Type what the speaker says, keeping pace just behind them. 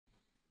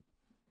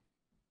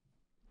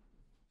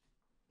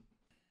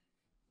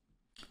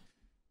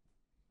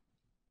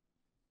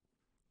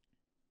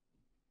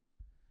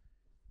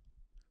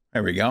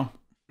There we go.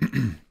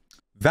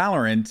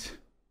 Valorant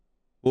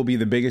will be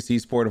the biggest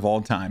esport of all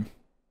time.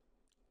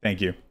 Thank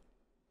you.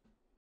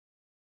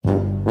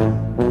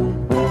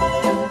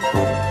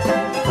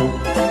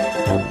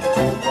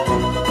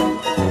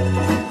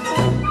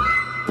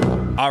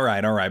 All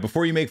right.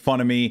 Before you make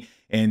fun of me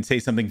and say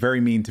something very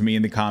mean to me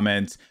in the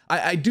comments,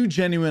 I do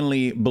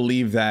genuinely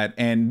believe that.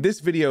 And this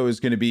video is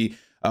going to be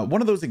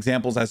one of those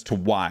examples as to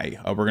why.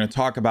 We're going to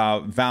talk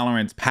about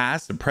Valorant's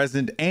past, the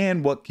present,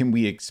 and what can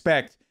we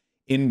expect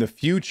in the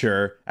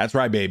future. That's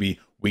right, baby.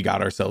 We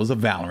got ourselves a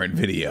Valorant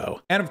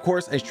video. And of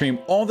course, I stream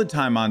all the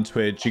time on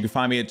Twitch. You can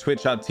find me at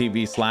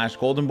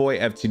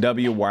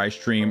twitch.tv/GoldenboyFTW, where I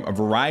stream a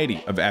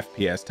variety of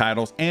FPS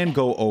titles and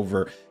go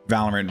over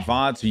Valorant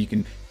VOD. So you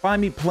can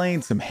find me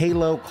playing some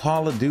Halo,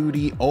 Call of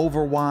Duty,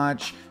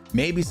 Overwatch,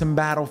 maybe some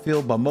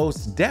Battlefield, but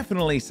most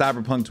definitely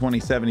Cyberpunk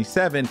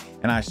 2077.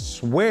 And I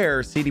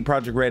swear, CD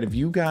Projekt Red, if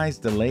you guys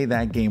delay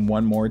that game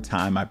one more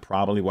time, I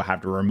probably will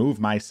have to remove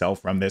myself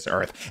from this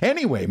earth.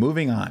 Anyway,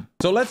 moving on.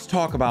 So let's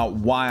talk about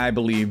why I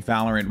believe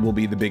Valorant will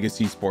be the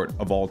biggest esport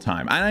of all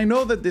time. And I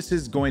know that this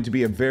is going to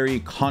be a very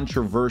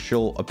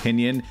controversial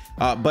opinion,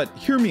 but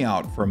hear me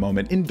out for a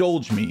moment.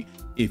 Indulge me,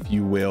 if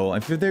you will.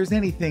 If there's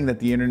anything that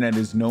the internet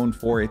is known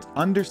for, it's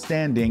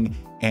understanding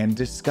and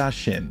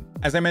discussion.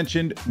 As I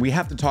mentioned, we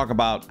have to talk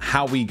about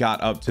how we got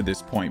up to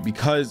this point,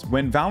 because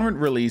when Valorant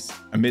released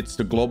amidst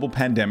a global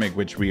pandemic,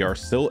 which we are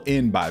still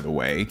in, by the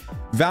way,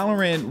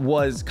 Valorant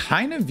was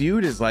kind of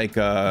viewed as like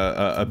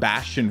a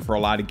bastion for a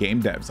lot of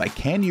game devs. Like,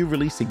 can you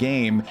release a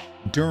game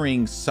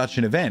during such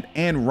an event?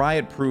 And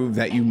Riot proved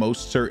that you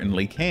most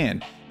certainly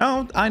can.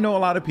 Now, I know a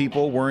lot of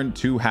people weren't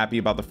too happy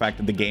about the fact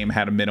that the game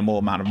had a minimal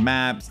amount of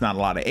maps, not a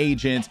lot of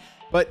agents,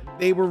 but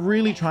they were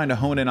really trying to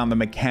hone in on the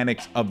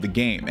mechanics of the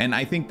game. And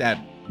I think that,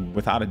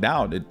 without a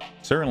doubt, it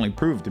certainly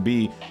proved to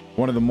be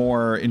one of the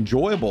more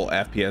enjoyable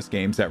FPS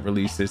games that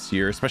released this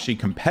year, especially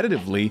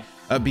competitively,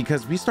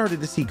 because we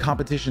started to see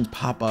competitions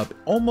pop up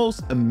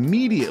almost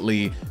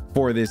immediately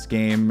for this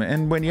game.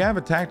 And when you have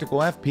a tactical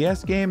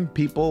FPS game,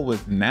 people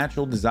with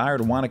natural desire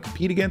to want to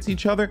compete against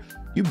each other,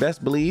 you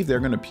best believe they're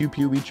going to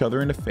pew each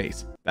other in the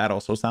face. That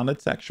also sounded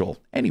sexual.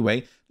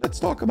 Anyway, let's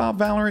talk about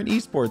Valorant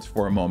Esports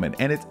for a moment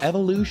and its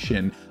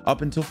evolution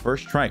up until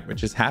First Strike,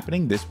 which is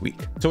happening this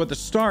week. So at the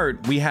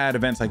start, we had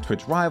events like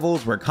Twitch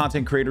Rivals, where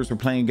content creators were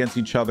playing against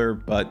each other,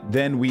 but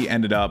then we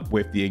ended up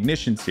with the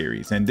Ignition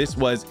series. And this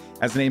was,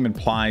 as the name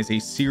implies, a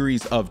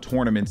series of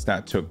tournaments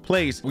that took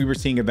place. We were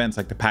seeing events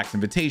like the PAX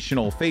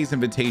Invitational, FaZe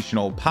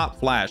Invitational, Pop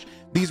Flash.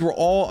 These were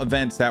all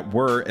events that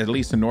were, at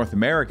least in North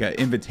America,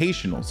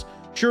 invitationals.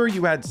 Sure,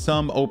 you had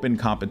some open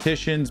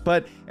competitions,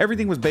 but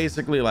everything was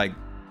basically like,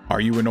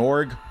 are you an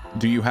org?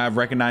 Do you have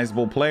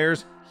recognizable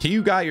players?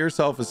 You got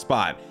yourself a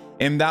spot.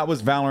 And that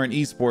was Valorant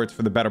Esports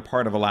for the better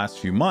part of the last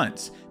few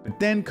months. But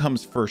then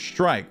comes First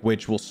Strike,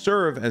 which will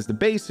serve as the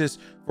basis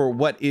for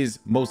what is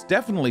most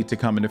definitely to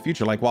come in the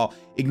future. Like, while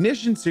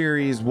Ignition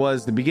series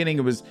was the beginning,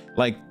 it was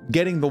like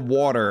getting the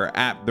water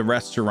at the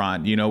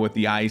restaurant, you know, with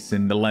the ice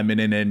and the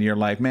lemon in it, and you're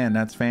like, man,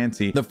 that's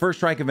fancy. The First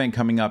Strike event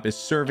coming up is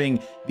serving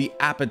the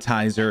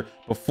appetizer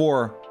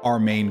before our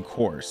main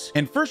course.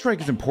 And First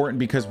Strike is important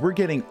because we're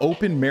getting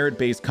open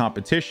merit-based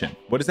competition.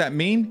 What does that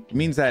mean? It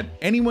means that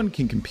anyone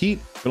can compete,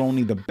 but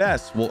only the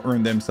best will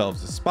earn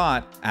themselves a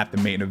spot at the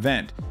main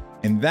event.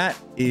 And that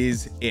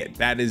is it.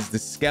 That is the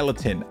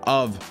skeleton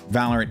of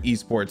Valorant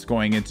Esports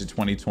going into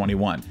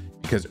 2021.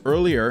 Because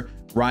earlier,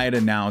 Riot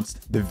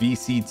announced the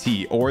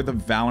VCT, or the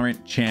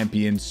Valorant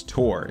Champions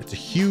Tour. It's a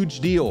huge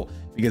deal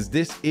because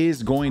this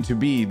is going to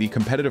be the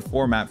competitive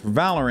format for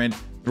Valorant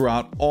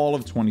throughout all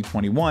of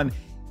 2021.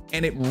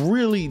 And it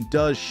really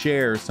does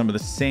share some of the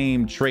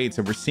same traits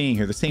that we're seeing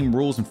here, the same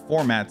rules and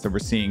formats that we're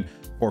seeing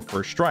for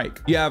First Strike.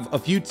 You have a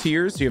few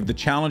tiers. You have the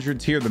Challenger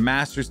tier, the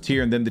Masters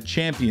tier, and then the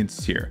Champions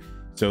tier.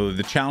 So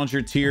the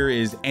Challenger tier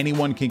is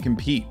anyone can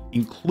compete,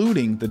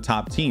 including the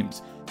top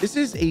teams. This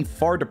is a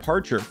far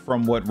departure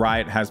from what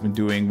Riot has been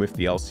doing with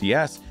the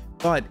LCS,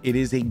 but it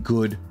is a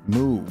good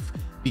move,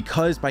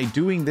 because by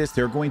doing this,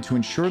 they're going to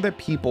ensure that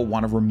people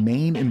want to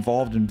remain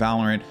involved in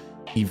Valorant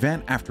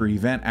event after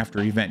event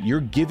after event.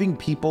 You're giving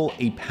people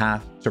a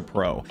path to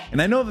pro.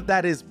 And I know that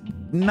that is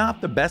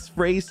not the best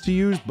phrase to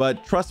use,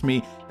 but trust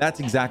me, that's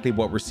exactly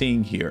what we're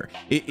seeing here.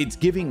 It's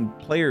giving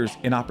players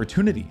an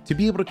opportunity to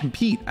be able to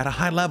compete at a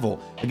high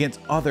level against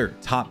other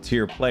top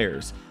tier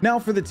players. Now,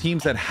 for the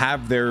teams that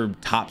have their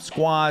top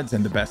squads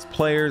and the best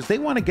players, they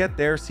want to get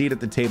their seat at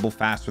the table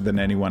faster than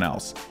anyone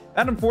else.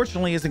 That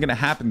unfortunately isn't going to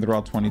happen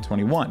throughout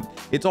 2021.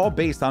 It's all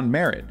based on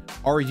merit.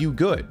 Are you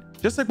good?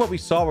 Just like what we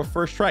saw with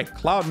First Strike,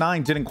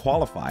 Cloud9 didn't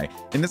qualify.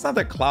 And it's not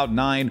that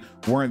Cloud9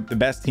 weren't the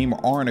best team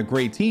or aren't a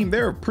great team.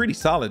 They're a pretty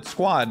solid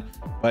squad.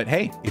 But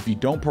hey, if you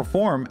don't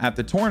perform at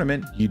the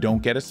tournament, you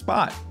don't get a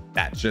spot.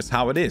 That's just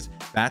how it is.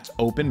 That's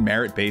open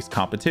merit-based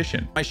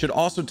competition. I should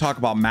also talk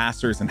about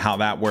Masters and how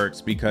that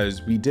works,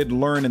 because we did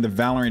learn in the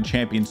Valorant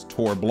Champions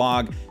Tour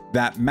blog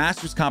that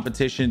Masters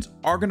competitions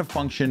are going to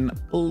function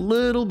a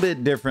little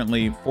bit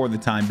differently for the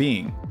time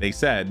being. They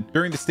said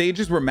during the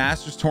stages where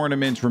Masters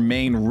tournaments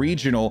remain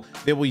regional,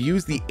 they will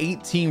use the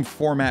 8-team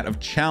format of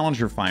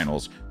Challenger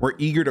finals. We're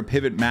eager to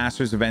pivot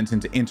Masters events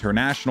into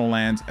international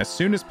lands as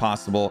soon as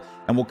possible,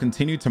 and will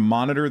continue to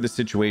monitor the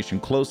situation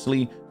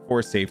closely for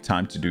a safe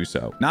time to do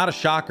so. Not a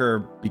shocker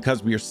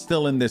because we are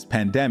still in this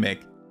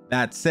pandemic.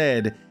 That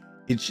said,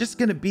 it's just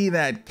going to be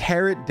that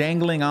carrot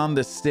dangling on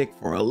the stick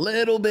for a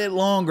little bit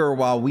longer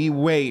while we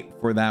wait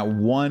for that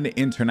one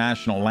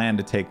international LAN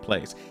to take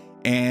place.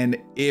 And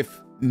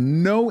if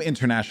no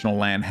international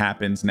LAN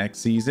happens next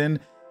season,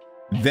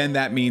 then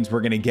that means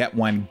we're going to get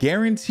one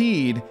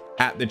guaranteed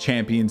at the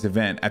Champions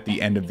event at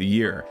the end of the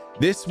year.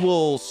 This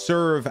will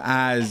serve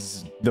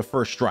as the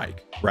first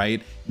strike,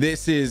 right?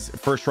 This is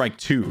First Strike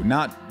 2,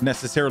 not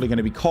necessarily going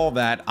to be called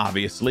that,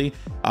 obviously,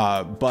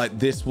 but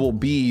this will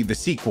be the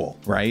sequel,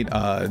 right?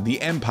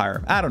 The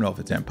Empire. I don't know if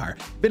it's Empire,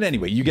 but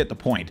anyway, you get the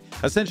point.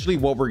 Essentially,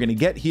 what we're going to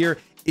get here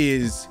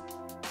is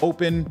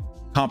open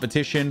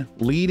competition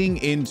leading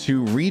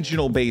into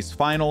regional based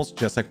finals,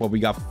 just like what we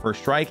got for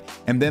First Strike,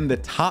 and then the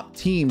top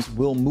teams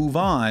will move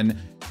on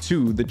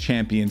to the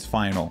Champions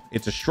final.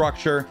 It's a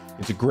structure,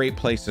 it's a great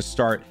place to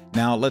start.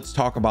 Now let's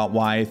talk about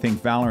why I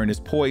think Valorant is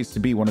poised to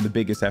be one of the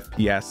biggest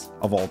FPS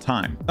of all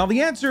time. Now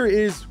the answer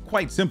is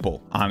quite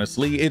simple,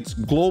 honestly. It's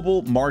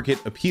global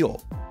market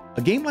appeal.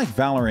 A game like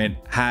Valorant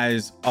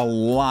has a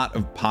lot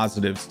of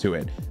positives to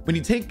it. When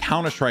you take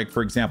Counter-Strike,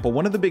 for example,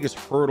 one of the biggest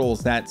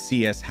hurdles that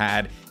CS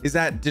had is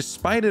that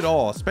despite it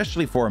all,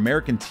 especially for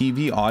American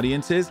TV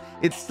audiences,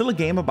 it's still a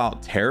game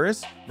about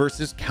terrorists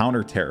versus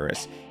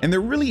counter-terrorists. And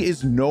there really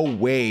is no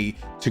way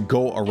to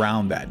go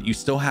around that. You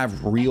still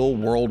have real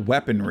world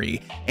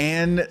weaponry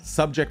and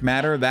subject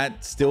matter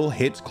that still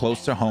hits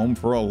close to home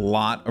for a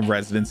lot of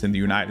residents in the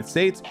United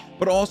States,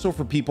 but also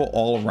for people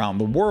all around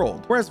the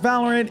world. Whereas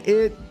Valorant,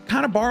 it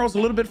kind of borrows a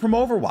little bit from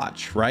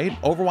Overwatch, right?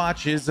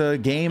 Overwatch is a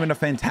game in a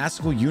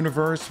fantastical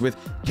universe with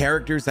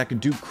characters that can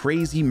do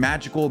crazy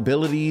magical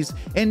abilities.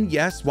 And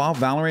yes, while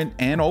Valorant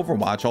and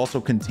Overwatch also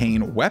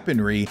contain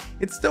weaponry,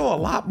 it's still a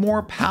lot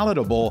more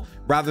palatable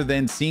rather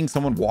than seeing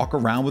someone walk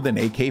around with an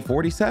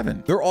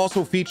AK-47. There are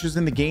also features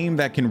in the game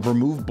that can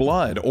remove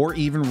blood or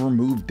even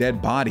remove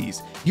dead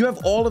bodies. You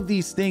have all of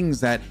these things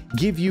that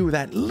give you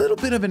that little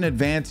bit of an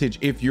advantage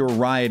if you're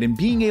Riot, and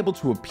being able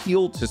to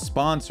appeal to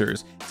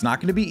sponsors. It's not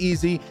going to be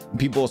easy.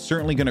 People are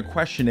certainly going to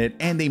question it,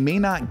 and they may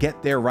not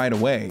get there right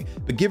away.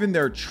 But given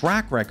their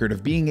track record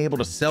of being able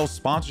to sell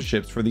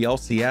sponsorships for the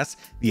LCS,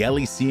 the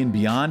LEC, and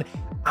beyond,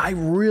 I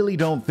really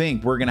don't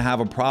think we're going to have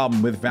a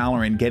problem with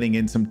Valorant getting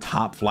in some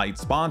top flight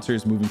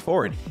sponsors moving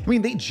forward. I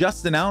mean, they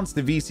just announced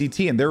the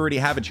VCT and they already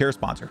have a chair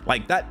sponsor.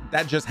 Like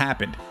that just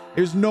happened.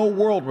 There's no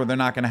world where they're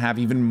not going to have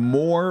even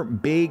more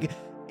big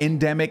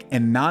endemic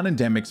and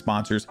non-endemic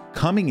sponsors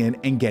coming in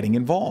and getting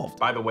involved.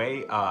 By the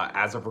way,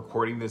 as of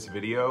recording this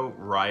video,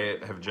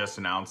 Riot have just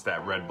announced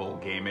that Red Bull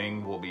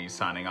Gaming will be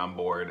signing on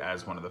board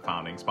as one of the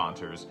founding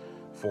sponsors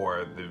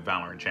for the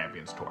Valorant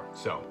Champions Tour.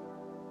 So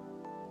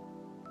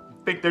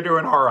I think they're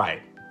doing all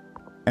right.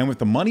 And with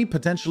the money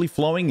potentially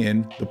flowing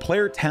in, the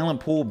player talent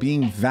pool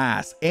being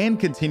vast, and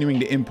continuing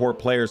to import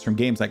players from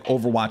games like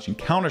Overwatch and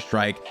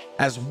Counter-Strike,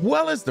 as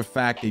well as the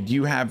fact that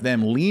you have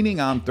them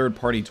leaning on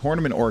third-party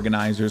tournament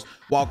organizers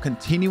while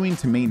continuing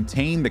to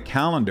maintain the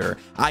calendar,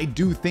 I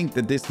do think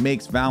that this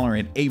makes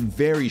Valorant a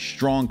very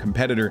strong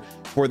competitor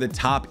for the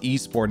top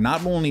esport,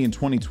 not only in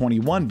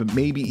 2021, but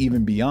maybe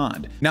even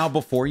beyond. Now,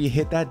 before you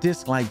hit that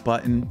dislike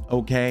button,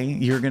 okay,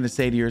 you're gonna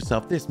say to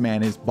yourself, this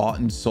man is bought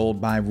and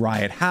sold by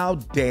Riot. How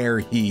dare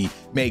he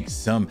make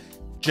some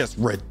just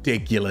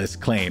ridiculous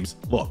claims?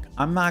 Look,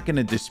 I'm not going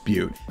to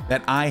dispute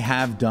that I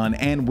have done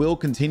and will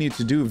continue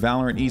to do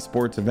Valorant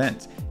esports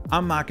events.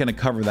 I'm not going to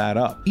cover that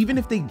up. Even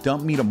if they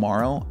dump me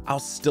tomorrow, I'll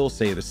still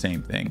say the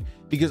same thing,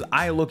 because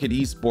I look at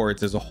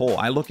esports as a whole.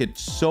 I look at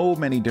so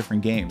many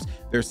different games,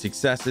 their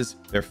successes,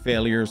 their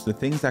failures, the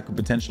things that could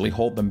potentially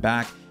hold them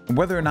back, and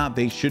whether or not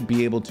they should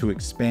be able to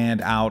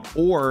expand out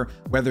or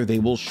whether they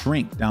will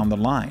shrink down the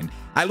line.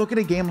 I look at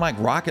a game like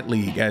Rocket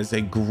League as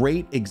a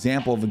great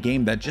example of a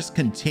game that just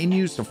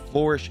continues to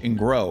flourish and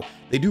grow.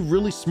 They do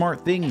really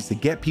smart things to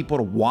get people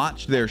to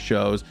watch their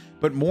shows,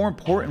 but more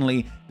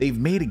importantly, they've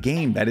made a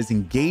game that is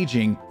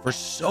engaging for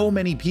so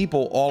many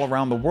people all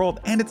around the world,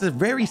 and it's a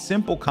very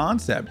simple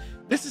concept.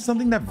 This is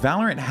something that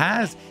Valorant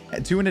has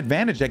to an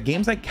advantage that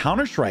games like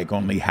Counter-Strike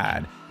only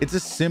had. It's a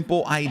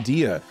simple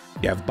idea.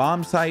 You have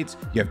bomb sites,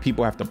 you have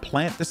people who have to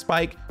plant the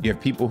spike, you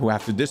have people who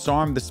have to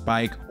disarm the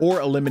spike or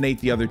eliminate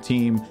the other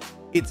team.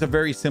 It's a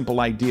very simple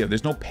idea.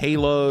 There's no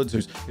payloads,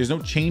 there's no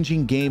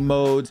changing game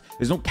modes,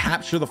 there's no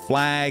capture the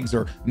flags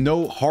or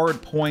no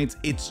hard points.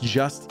 It's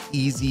just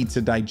easy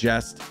to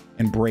digest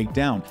and break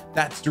down.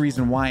 That's the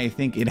reason why I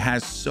think it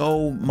has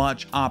so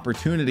much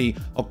opportunity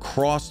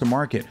across the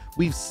market.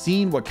 We've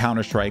seen what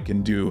Counter-Strike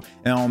can do,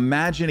 and I'll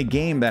imagine a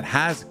game that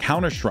has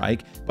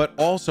Counter-Strike but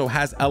also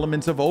has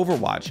elements of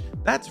Overwatch.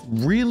 That's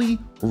really,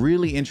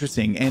 really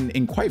interesting,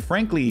 and quite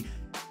frankly,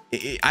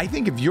 I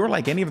think if you're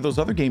like any of those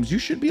other games, you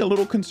should be a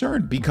little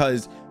concerned,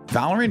 because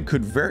Valorant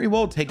could very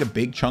well take a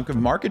big chunk of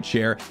market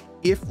share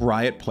if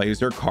Riot plays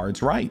their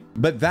cards right.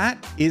 But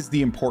that is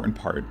the important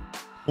part,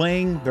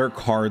 playing their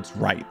cards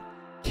right.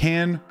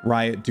 Can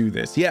Riot do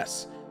this?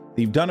 Yes,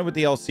 they've done it with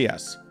the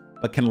LCS,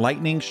 but can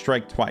lightning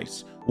strike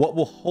twice? What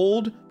will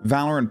hold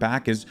Valorant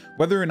back is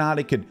whether or not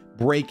it could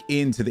break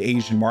into the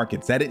Asian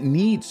markets that it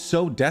needs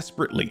so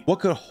desperately. What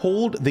could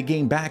hold the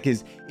game back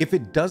is if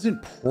it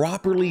doesn't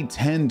properly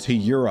tend to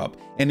Europe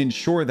and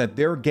ensure that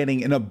they're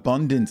getting an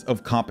abundance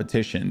of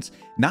competitions,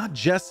 not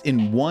just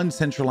in one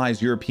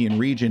centralized European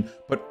region,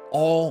 but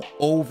all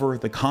over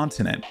the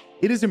continent.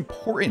 It is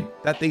important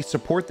that they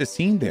support the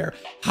scene there.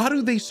 How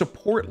do they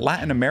support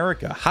Latin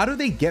America? How do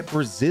they get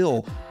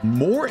Brazil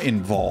more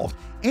involved?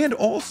 And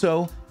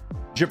also,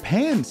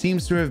 Japan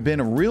seems to have been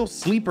a real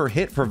sleeper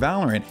hit for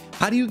Valorant.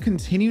 How do you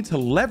continue to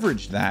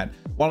leverage that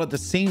while at the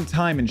same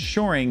time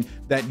ensuring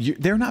that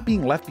they're not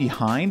being left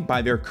behind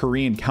by their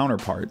Korean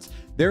counterparts?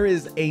 There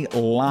is a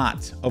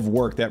lot of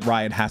work that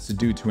Riot has to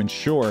do to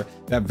ensure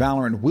that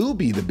Valorant will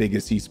be the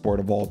biggest esport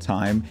of all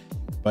time.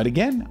 But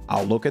again,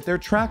 I'll look at their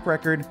track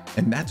record,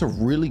 and that's a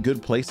really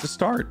good place to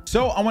start.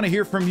 So I want to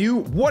hear from you.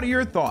 What are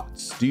your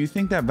thoughts? Do you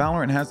think that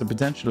Valorant has the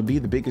potential to be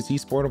the biggest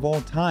esport of all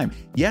time?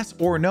 Yes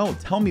or no?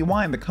 Tell me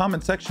why in the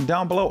comment section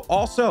down below.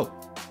 Also,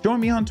 join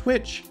me on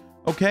Twitch,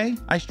 okay?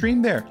 I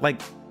stream there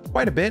like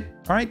quite a bit.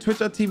 All right,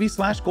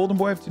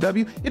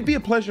 twitch.tv/GoldenboyFTW. It'd be a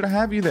pleasure to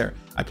have you there.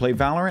 I play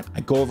Valorant,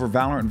 I go over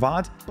Valorant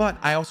VODs, but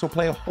I also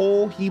play a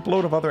whole heap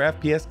load of other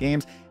FPS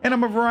games, and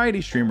I'm a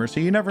variety streamer, so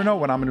you never know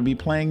what I'm gonna be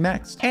playing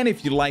next. And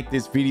if you like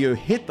this video,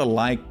 hit the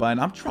like button.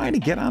 I'm trying to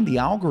get on the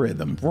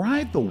algorithm,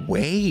 ride the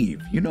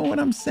wave. You know what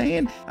I'm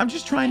saying? I'm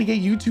just trying to get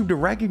YouTube to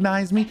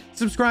recognize me.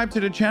 Subscribe to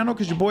the channel,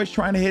 because your boy's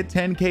trying to hit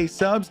 10K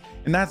subs,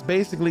 and that's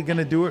basically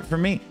gonna do it for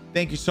me.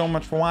 Thank you so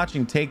much for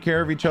watching. Take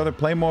care of each other,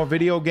 play more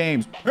video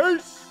games.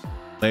 Peace!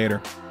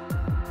 Later.